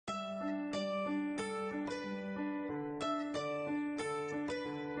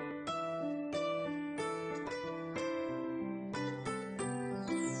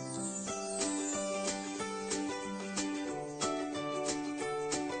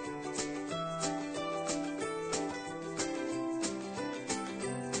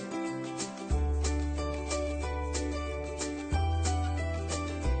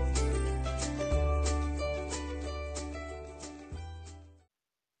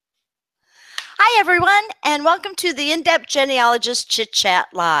everyone, and welcome to the In-Depth Genealogist Chit Chat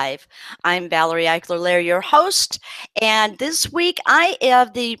Live. I'm Valerie Eichler Lair, your host, and this week I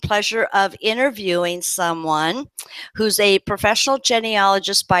have the pleasure of interviewing someone who's a professional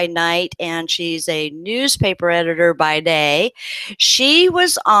genealogist by night, and she's a newspaper editor by day. She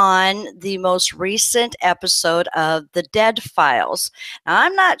was on the most recent episode of The Dead Files. Now,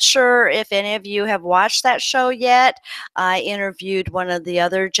 I'm not sure if any of you have watched that show yet. I interviewed one of the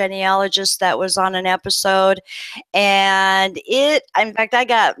other genealogists that was on an episode, and in fact, I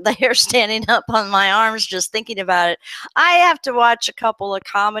got the hair standing up on my arms just thinking about it. I have to watch a couple of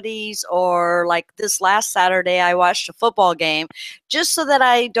comedies, or like this last Saturday I watched a football game just so that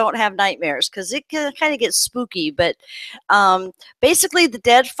I don't have nightmares, because it can kind of get spooky. But basically The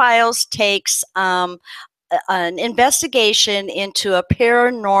Dead Files takes an investigation into a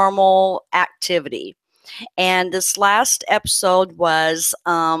paranormal activity. And this last episode was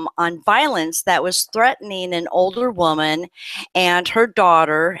on violence that was threatening an older woman and her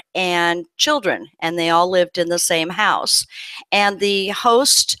daughter and children, and they all lived in the same house. And the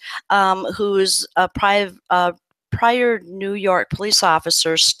host, who's a prior New York police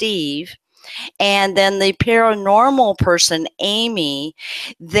officer, Steve, and then the paranormal person, Amy,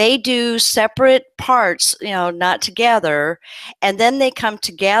 they do separate parts, not together. And then they come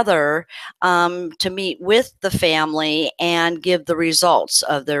together to meet with the family and give the results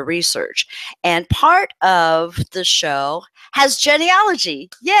of their research. And part of the show has genealogy.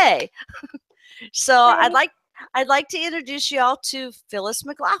 Yay! So I'd like to introduce you all to Phyllis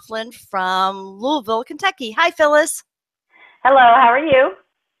McLaughlin from Louisville, Kentucky. Hi, Phyllis. Hello, how are you?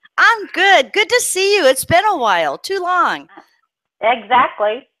 I'm good. Good to see you. It's been a while. Too long.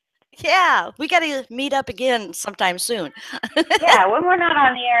 Exactly. Yeah, we got to meet up again sometime soon. Yeah, when we're not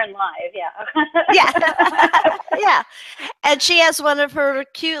on the air and live, yeah. Yeah. Yeah. And she has one of her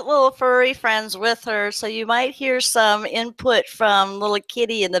cute little furry friends with her, so you might hear some input from little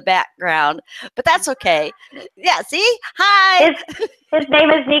kitty in the background, but that's okay. Yeah, see? Hi. His name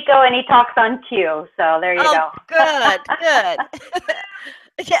is Nico, and he talks on cue, so there you go. Good, good.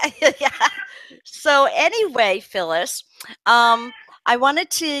 Yeah. So anyway, Phyllis, I wanted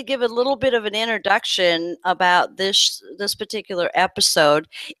to give a little bit of an introduction about this particular episode.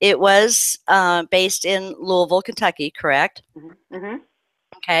 It was based in Louisville, Kentucky, correct? Mm-hmm.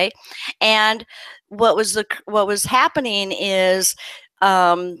 Okay. And what was happening is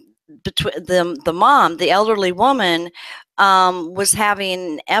between the mom, the elderly woman, was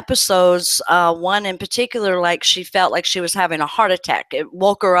having episodes, one in particular, like she felt like she was having a heart attack. It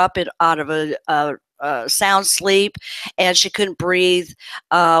woke her up out of a sound sleep, and she couldn't breathe.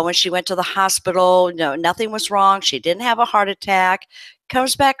 When she went to the hospital, nothing was wrong. She didn't have a heart attack.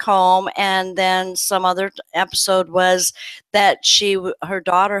 Comes back home, and then some other episode was that her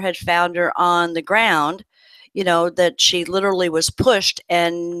daughter had found her on the ground, that she literally was pushed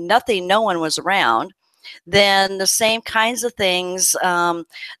and no one was around. Then the same kinds of things,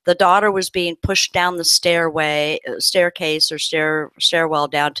 the daughter was being pushed down the staircase or stairwell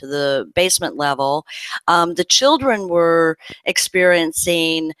down to the basement level. The children were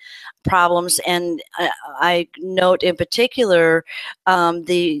experiencing problems, and I note in particular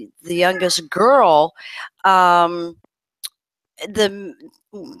the youngest girl,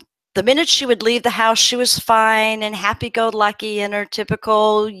 the minute she would leave the house, she was fine and happy-go-lucky in her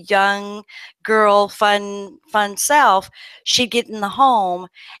typical young girl, fun self. She'd get in the home,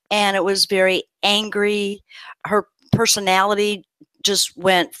 and it was very angry. Her personality just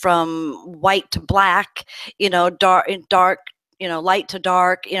went from white to black, dark, light to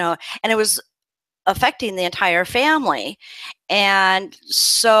dark, and it was affecting the entire family. And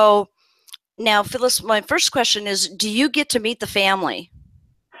so now, Phyllis, my first question is, do you get to meet the family?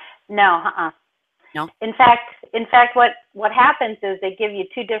 No, No. In fact, what happens is they give you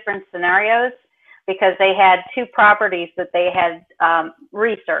two different scenarios, because they had two properties that they had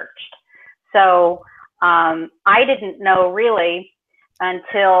researched. So I didn't know really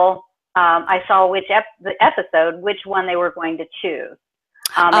until I saw the episode, which one they were going to choose.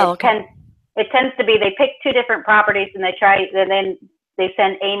 Okay. It tends to be they pick two different properties, and then they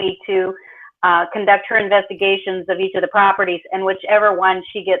send Amy to conduct her investigations of each of the properties, and whichever one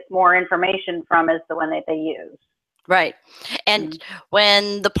she gets more information from is the one that they use. Right. And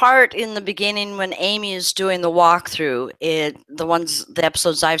when the part in the beginning when Amy is doing the walkthrough, the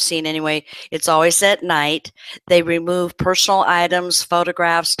episodes I've seen anyway, it's always at night. They remove personal items,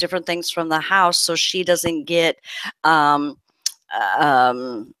 photographs, different things from the house, so she doesn't get the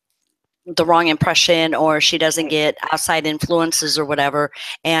wrong impression, or she doesn't get outside influences or whatever.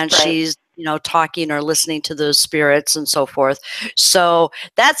 And Right. she's talking or listening to those spirits and so forth. So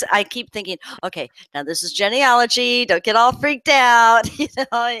I keep thinking, okay, now this is genealogy, don't get all freaked out,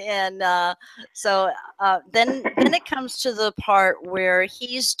 and then it comes to the part where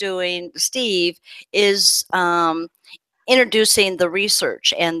Steve is introducing the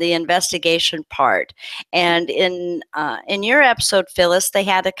research and the investigation part. And in your episode, Phyllis, they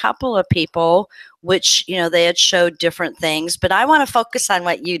had a couple of people which they had showed different things, but I want to focus on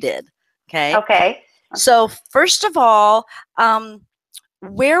what you did. Okay. So first of all,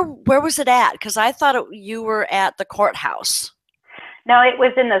 where was it at? Because I thought you were at the courthouse. No, it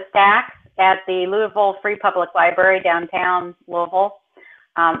was in the stacks at the Louisville Free Public Library downtown Louisville.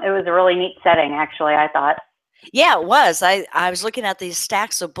 It was a really neat setting, actually, I thought. Yeah, it was. I was looking at these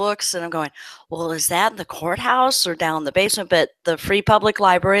stacks of books and I'm going, well, is that in the courthouse or down in the basement? But the Free Public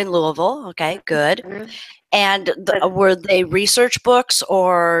Library in Louisville. Okay, good. Mm-hmm. And were they research books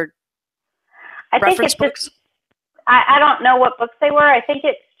or reference books? I don't know what books they were. I think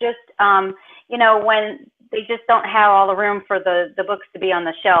it's just, when they just don't have all the room for the books to be on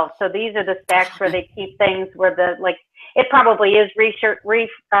the shelf. So these are the stacks where they keep things where it probably is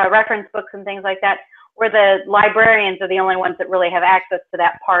reference books and things like that, where the librarians are the only ones that really have access to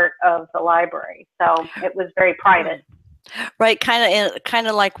that part of the library. So it was very private. Right, kind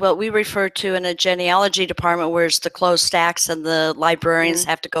of like what we refer to in a genealogy department, where it's the closed stacks and the librarians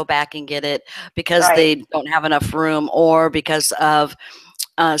have to go back and get it because they don't have enough room or because of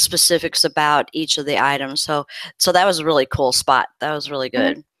specifics about each of the items. So that was a really cool spot. That was really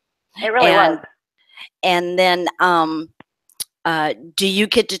good. It really was. And then, do you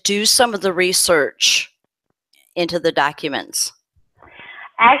get to do some of the research into the documents?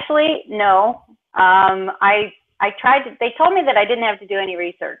 Actually, no. I tried to, they told me that I didn't have to do any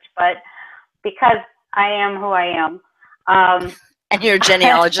research, but because I am who I am. And you're a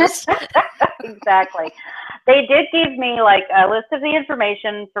genealogist. Exactly. They did give me like a list of the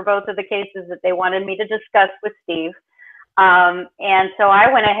information for both of the cases that they wanted me to discuss with Steve. And so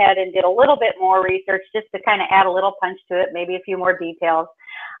I went ahead and did a little bit more research just to kind of add a little punch to it, maybe a few more details,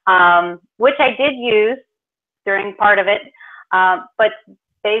 which I did use during part of it. But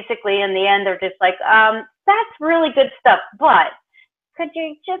basically in the end, they're just like, that's really good stuff, but could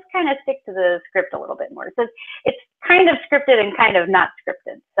you just kind of stick to the script a little bit more? It says it's kind of scripted and kind of not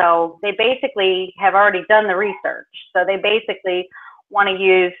scripted. So they basically have already done the research. So they basically want to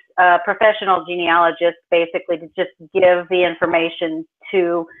use a professional genealogist basically to just give the information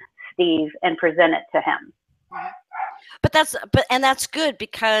to Steve and present it to him. But that's good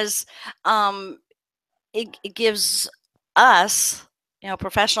because it gives us,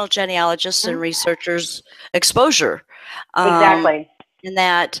 professional genealogists and researchers exposure. Exactly. In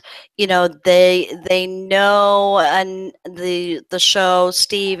that, they know, and the show,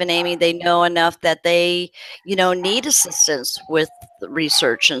 Steve and Amy, they know enough that they, need assistance with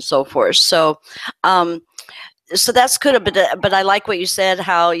research and so forth. So, so that's good. But I like what you said,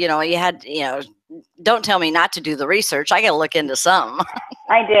 how, you had, don't tell me not to do the research. I got to look into some.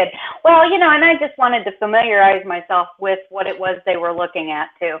 I did. Well, and I just wanted to familiarize myself with what it was they were looking at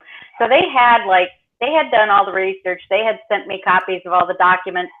too. So they had done all the research. They had sent me copies of all the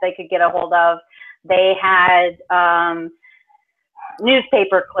documents they could get a hold of. They had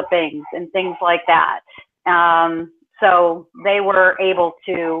newspaper clippings and things like that. So they were able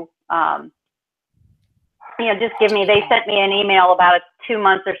to, just give me, they sent me an email about 2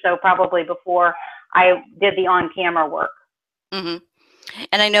 months or so probably before I did the on-camera work. Mm-hmm.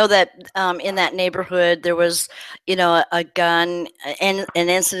 And I know that in that neighborhood there was, a gun and an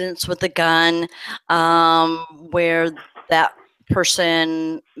incident with a gun where that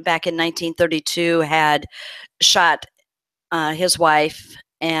person back in 1932 had shot his wife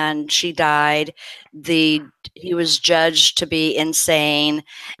and she died. He was judged to be insane,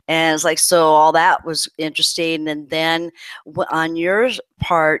 and it's like, so all that was interesting. And then on your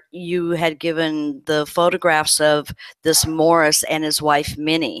part, you had given the photographs of this Morris and his wife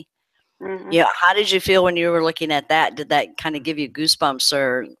Minnie. Mm-hmm. Yeah, how did you feel when you were looking at that? Did that kind of give you goosebumps,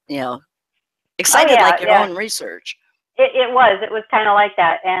 or excited like your own research? It was kind of like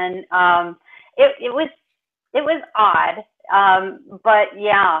that, and it was odd. But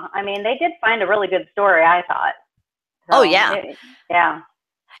yeah, I mean, they did find a really good story, I thought. So, oh yeah. Yeah.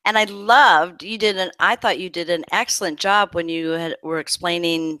 And I thought you did an excellent job when you were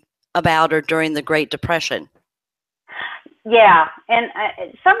explaining about her during the Great Depression. Yeah. And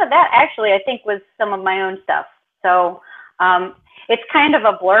some of that actually, I think, was some of my own stuff. So, it's kind of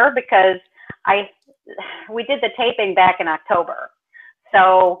a blur because we did the taping back in October.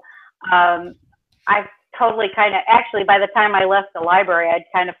 So, I've totally kind of, actually, by the time I left the library, I'd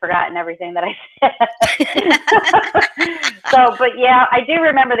kind of forgotten everything that I said. So, but yeah, I do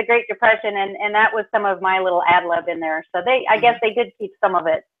remember the Great Depression, and that was some of my little ad lib in there. So I guess they did keep some of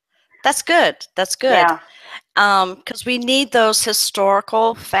it. That's good. That's good. Yeah. Because we need those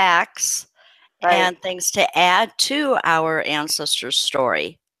historical facts and Right. things to add to our ancestors'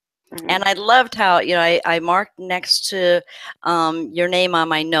 story. Mm-hmm. And I loved how, I marked next to your name on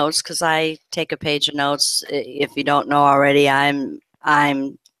my notes, because I take a page of notes. If you don't know already, I'm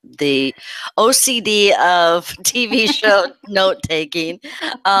the OCD of TV show note taking.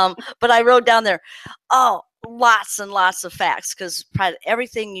 But I wrote down there, lots and lots of facts, because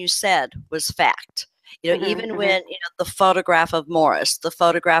everything you said was fact. Even when the photograph of Morris, the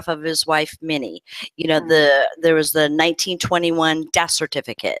photograph of his wife Minnie, there was the 1921 death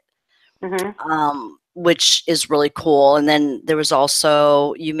certificate. Which is really cool. And then there was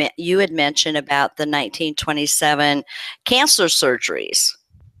also, you had mentioned about the 1927 cancer surgeries.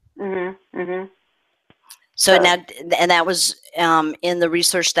 So now, and that was in the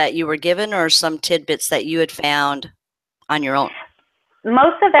research that you were given, or some tidbits that you had found on your own?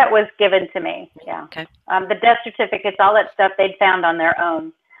 Most of that was given to me. Yeah. Okay. The death certificates, all that stuff they'd found on their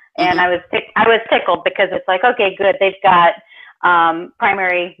own. And I was tickled, because it's like, okay, good. They've got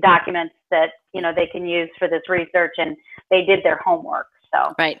primary documents that they can use for this research, and they did their homework.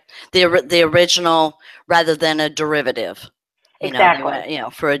 So right, the original rather than a derivative. Exactly.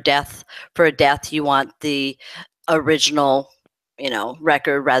 For a death, you want the original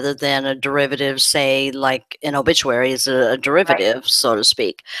record rather than a derivative. Say like an obituary is a derivative, right, so to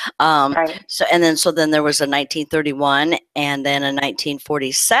speak. Right. So then there was a 1931 and then a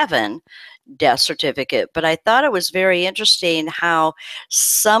 1947 death certificate. But I thought it was very interesting how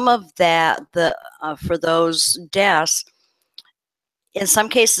some of that, for those deaths, in some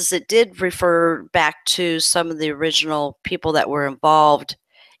cases it did refer back to some of the original people that were involved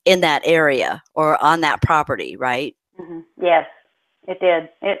in that area or on that property, right? Yes, it did.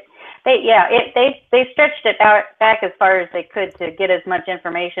 They stretched it back as far as they could to get as much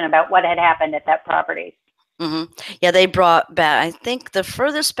information about what had happened at that property. Yeah, they brought back, I think the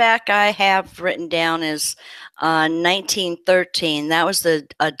furthest back I have written down is 1913. That was a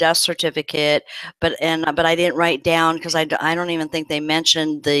death certificate, but I didn't write down, because I don't even think they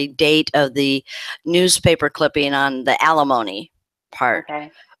mentioned the date of the newspaper clipping on the alimony part.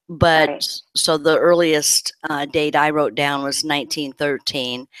 Okay. But right. So the earliest date I wrote down was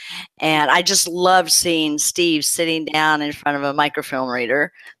 1913, and I just loved seeing Steve sitting down in front of a microfilm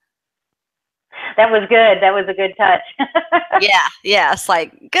reader. That was good. That was a good touch. Yeah. It's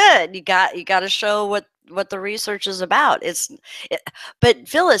like, good. You got to show what the research is about. But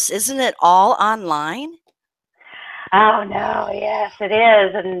Phyllis, isn't it all online? Oh no, yes, it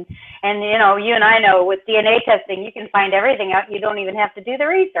is. And you and I know with DNA testing, you can find everything out. You don't even have to do the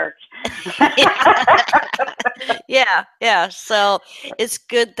research. Yeah. So it's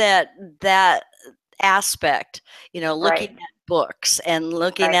good that aspect, looking right. at books and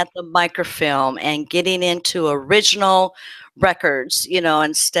looking at the microfilm and getting into original records,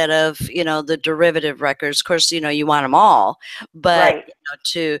 instead of, the derivative records. Of course, you want them all, but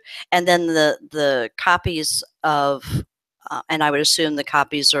and then the copies of, and I would assume the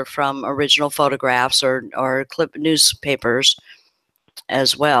copies are from original photographs or clip newspapers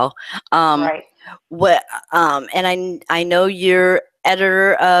as well. Right. And I know you're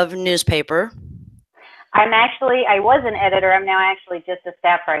editor of newspaper. I was an editor. I'm now actually just a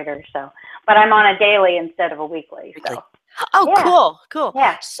staff writer. But I'm on a daily instead of a weekly. So. Oh, yeah. Cool.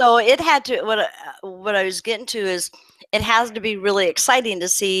 Yeah. So it had to, what I was getting to is, it has to be really exciting to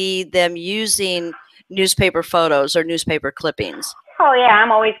see them using newspaper photos or newspaper clippings. Oh yeah, I'm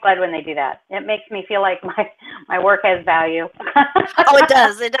always glad when they do that. It makes me feel like my work has value. Oh, it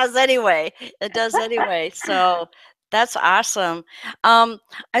does. It does anyway. So that's awesome. I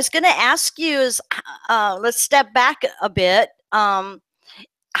was going to ask you let's step back a bit.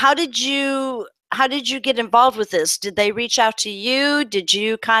 How did you get involved with this? Did they reach out to you? Did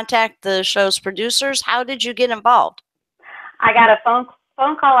you contact the show's producers? How did you get involved? I got a phone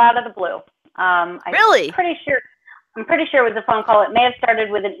call out of the blue. Really? I'm pretty sure it was a phone call. It may have started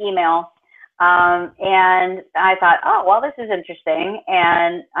with an email. And I thought, oh, well, this is interesting.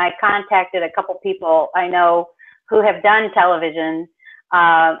 And I contacted a couple people I know who have done television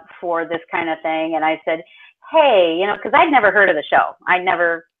for this kind of thing. And I said, hey, because I'd never heard of the show. I'd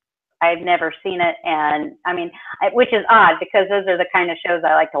never seen it. And I mean, which is odd, because those are the kind of shows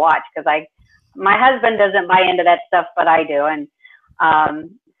I like to watch, because my husband doesn't buy into that stuff, but I do. And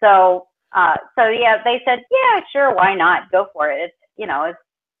so yeah, they said, yeah, sure, why not? Go for it. It's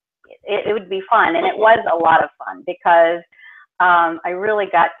it would be fun. And it was a lot of fun because I really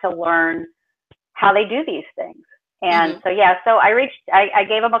got to learn how they do these things. And so, yeah, so I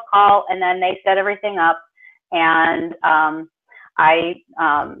gave them a call, and then they set everything up, and I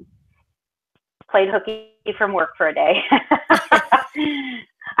played hooky from work for a day.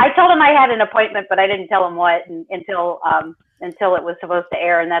 I told them I had an appointment, but I didn't tell them what until it was supposed to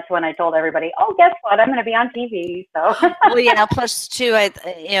air, and that's when I told everybody, "Oh, guess what? I'm going to be on TV." So, well, yeah. Plus, too,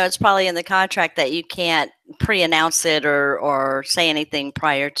 it's probably in the contract that you can't pre-announce it or say anything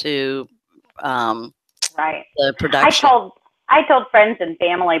prior to right. the production. I told friends and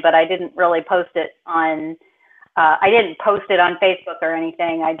family, but I didn't really post it on. I didn't post it on Facebook or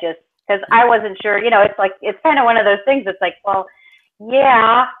anything. I just, because I wasn't sure. It's kind of one of those things. It's like, well,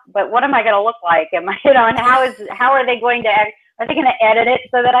 yeah, but what am I going to look like? And how are they going to act? Are they going to edit it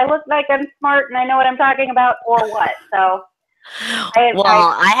so that I look like I'm smart and I know what I'm talking about, or what? So,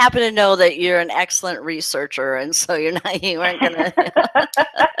 I happen to know that you're an excellent researcher, and so you aren't going to.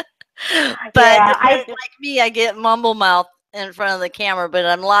 But like me, I get mumble mouth in front of the camera, but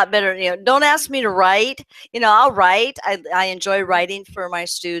I'm a lot better. Don't ask me to write. I'll write. I enjoy writing for my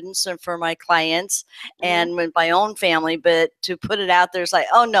students and for my clients and with my own family. But to put it out there, it's like,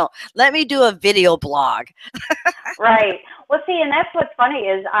 oh no, let me do a video blog. Right. Well, see, and that's what's funny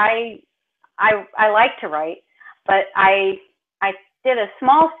is I like to write, but I did a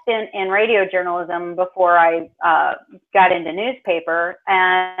small stint in radio journalism before I got into newspaper,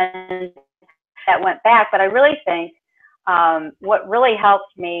 and that went back. But I really think what really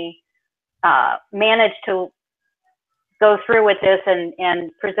helped me manage to go through with this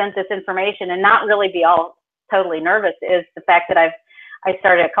and present this information and not really be all totally nervous is the fact that I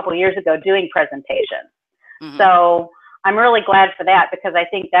started a couple of years ago doing presentations. So I'm really glad for that, because I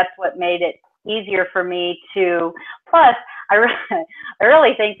think that's what made it easier for me to, plus I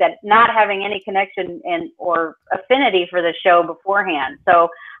really think that not having any connection or affinity for the show beforehand. So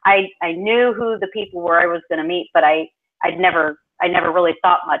I knew who the people were I was going to meet, but I never really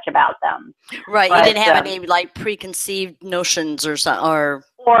thought much about them. Right. But, you didn't have any like preconceived notions or something, or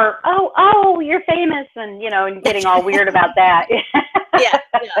oh, you're famous, and and getting all weird about that. Yeah.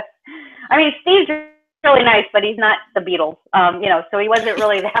 I mean, Steve's really nice, but he's not the Beatles. So he wasn't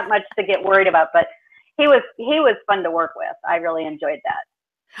really that much to get worried about, but he was fun to work with. I really enjoyed that.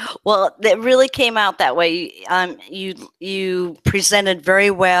 Well, it really came out that way. You presented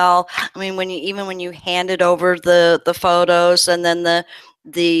very well. I mean, when you handed over the photos and then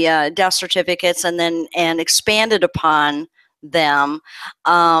the death certificates and expanded upon them,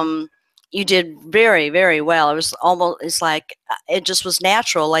 you did very, very well. It just was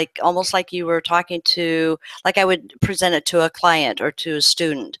natural, almost like you were talking to, like I would present it to a client or to a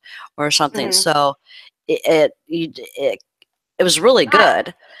student or something. So it was really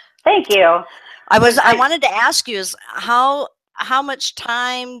good. Thank you. I wanted to ask you is how much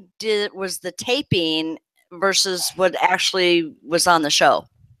time was the taping versus what actually was on the show?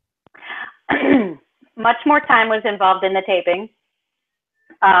 Much more time was involved in the taping.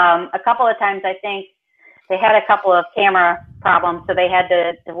 A couple of times, I think they had a couple of camera problems, so they had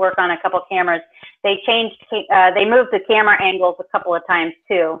to work on a couple of cameras. They moved the camera angles a couple of times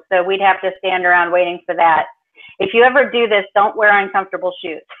too, so we'd have to stand around waiting for that. If you ever do this, don't wear uncomfortable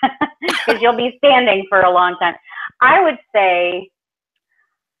shoes because you'll be standing for a long time. I would say,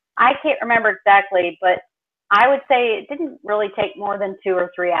 I can't remember exactly, but I would say it didn't really take more than 2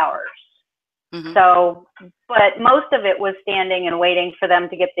 or 3 hours. So, but most of it was standing and waiting for them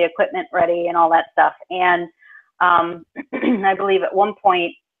to get the equipment ready and all that stuff. And I believe at one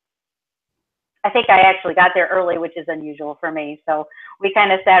point, I think I actually got there early, which is unusual for me. So we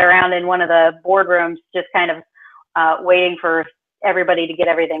kind of sat around in one of the boardrooms, just kind of waiting for everybody to get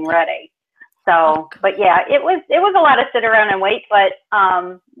everything ready. So, but yeah, it was a lot of sit around and wait, but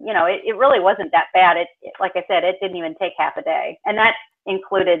it really wasn't that bad. Like I said, it didn't even take half a day, and that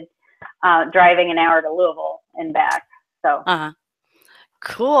included driving an hour to Louisville and back. So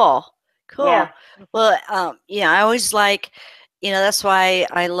cool. Yeah. Well, I always that's why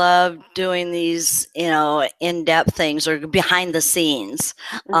I love doing these in-depth things or behind the scenes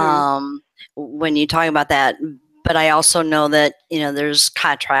when you talk about that. But I also know that there's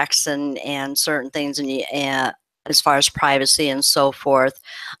contracts and certain things and as far as privacy and so forth.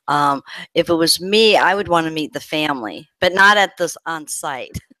 If it was me, I would want to meet the family, but not at this on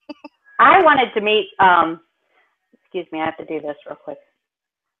site. I wanted to meet, excuse me, I have to do this real quick.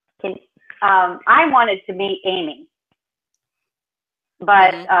 I wanted to meet Amy,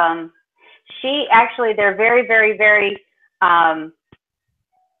 but she actually, they're very, very, very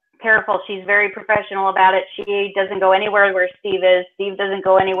careful. She's very professional about it. She doesn't go anywhere where Steve is. Steve doesn't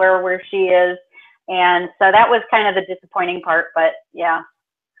go anywhere where she is. And so that was kind of the disappointing part, but yeah.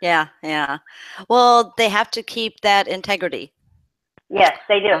 Yeah, yeah. Well, they have to keep that integrity. Yes,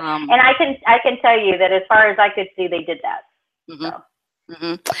 they do. And I can tell you that as far as I could see, they did that. Mm-hmm. So.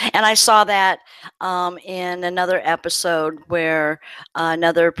 Mm-hmm. And I saw that in another episode where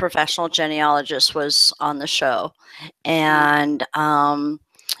another professional genealogist was on the show. And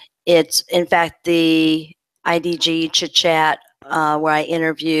it's, in fact, the IDG Chit Chat where I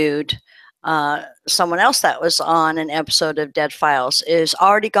interviewed someone else that was on an episode of Dead Files is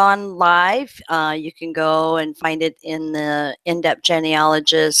already gone live. You can go and find it in the In-Depth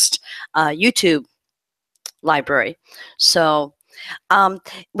Genealogist YouTube library. So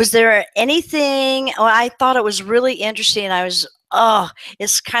was there anything, well, I thought it was really interesting.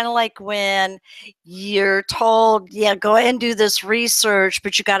 It's kind of like when you're told, yeah, go ahead and do this research,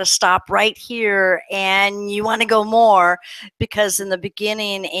 but you got to stop right here and you want to go more, because in the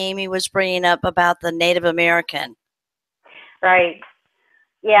beginning, Amy was bringing up about the Native American. Right.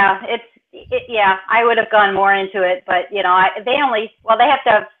 Yeah, yeah, I would have gone more into it, but they have to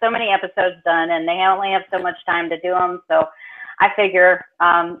have so many episodes done and they only have so much time to do them. So I figure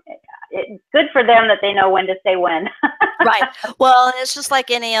it's good for them that they know when to say when. Right. Well, it's just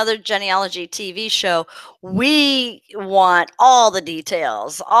like any other genealogy TV show. We want all the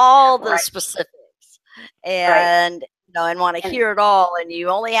details, all the specifics, and and want to hear it all. And you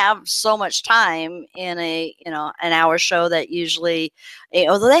only have so much time in an hour show that usually,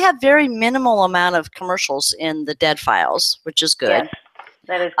 although they have very minimal amount of commercials in the Dead Files, which is good. Yes,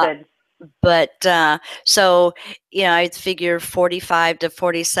 that is good. But so I figure 45 to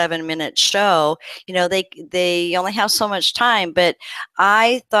 47-minute show. They only have so much time. But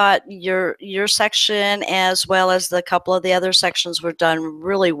I thought your section, as well as the couple of the other sections, were done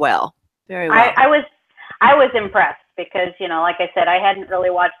really well, very well. I was impressed because like I said, I hadn't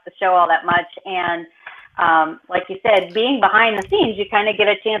really watched the show all that much, and like you said, being behind the scenes, you kind of get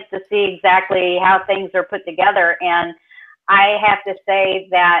a chance to see exactly how things are put together. And I have to say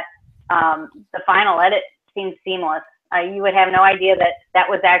that the final edit seems seamless. You would have no idea that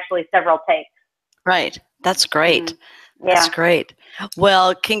was actually several takes. Right. That's great. Mm-hmm. Yeah. That's great.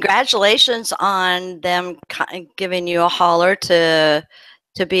 Well, congratulations on them giving you a holler to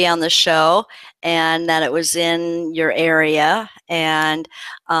be on the show, and that it was in your area. And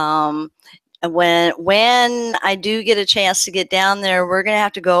when I do get a chance to get down there, we're going to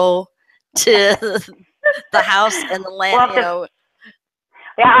have to go to the house and the land,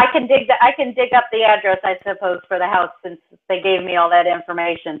 Yeah, I can dig up the address, I suppose, for the house, since they gave me all that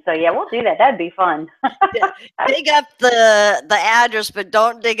information. So yeah, we'll do that. That'd be fun. Dig up the address, but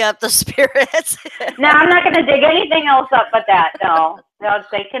don't dig up the spirits. No, I'm not going to dig anything else up but that. No,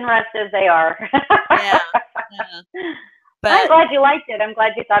 they can rest as they are. Yeah. But I'm glad you liked it. I'm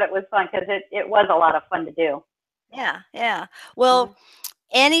glad you thought it was fun, because it was a lot of fun to do. Yeah. Well,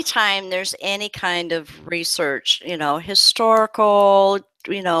 anytime there's any kind of research, historical,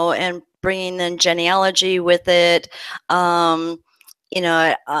 and bringing in genealogy with it, and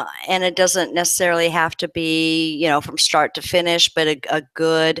it doesn't necessarily have to be, from start to finish, but a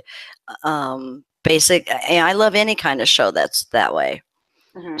good basic. I love any kind of show that's that way.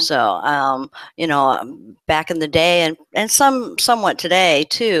 Mm-hmm. So, back in the day, and somewhat today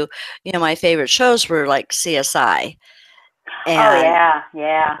too, my favorite shows were like CSI. And,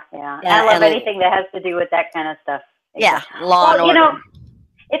 yeah. I love anything that has to do with that kind of stuff. Yeah, law and order.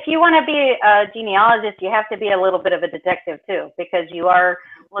 If you want to be a genealogist, you have to be a little bit of a detective too, because you are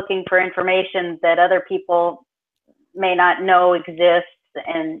looking for information that other people may not know exists,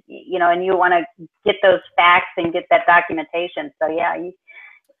 and and you want to get those facts and get that documentation. So yeah,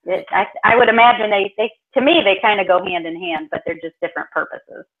 I would imagine to me they kind of go hand in hand, but they're just different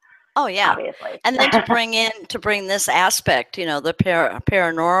purposes. Oh yeah, obviously. And then to bring this aspect, the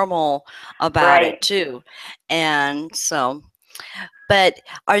paranormal about it too, and so. But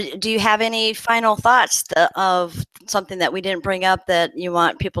do you have any final thoughts of something that we didn't bring up that you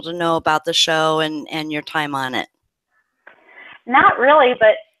want people to know about the show and your time on it? Not really,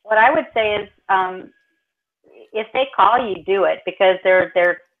 but what I would say is, if they call you, do it, because they're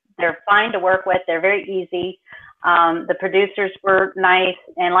fine to work with. They're very easy. The producers were nice,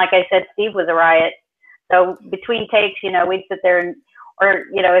 and like I said, Steve was a riot. So between takes, we'd sit there or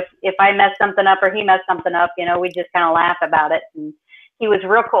if I messed something up or he messed something up, we'd just kind of laugh about it. And he was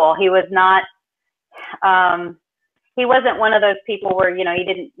real cool. He was not, he wasn't one of those people where,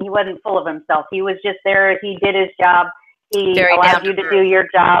 he wasn't full of himself. He was just there. He did his job. He allowed you to do your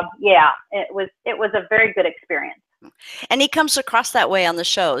job. Yeah, it was a very good experience. And he comes across that way on the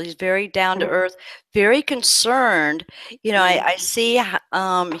show. He's very down to earth, very concerned. You know, I see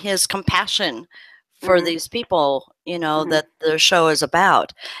his compassion for these people, you know, that the show is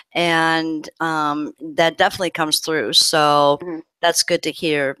about. And that definitely comes through. So that's good to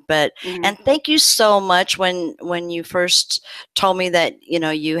hear. But and thank you so much when you first told me that, you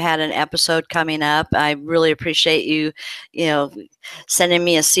know, you had an episode coming up. I really appreciate you, you know, sending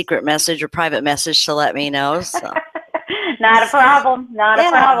me a secret message or private message to let me know. So not a problem. Not a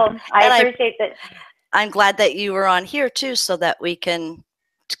problem. I appreciate that. I'm glad that you were on here too, so that we can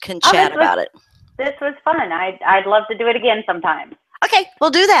chat about it. This was fun. I'd love to do it again sometime. Okay, we'll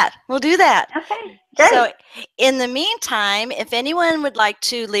do that. We'll do that. Okay, great. So in the meantime, if anyone would like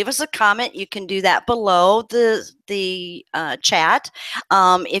to leave us a comment, you can do that below the chat.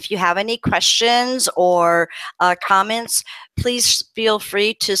 If you have any questions or comments, please feel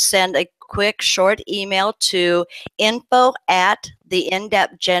free to send a quick short email to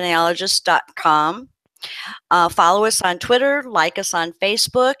info@theinDepthGenealogist.com. Follow us on Twitter, like us on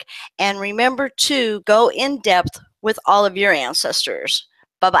Facebook, and remember to go in depth with all of your ancestors.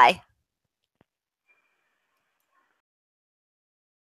 Bye-bye.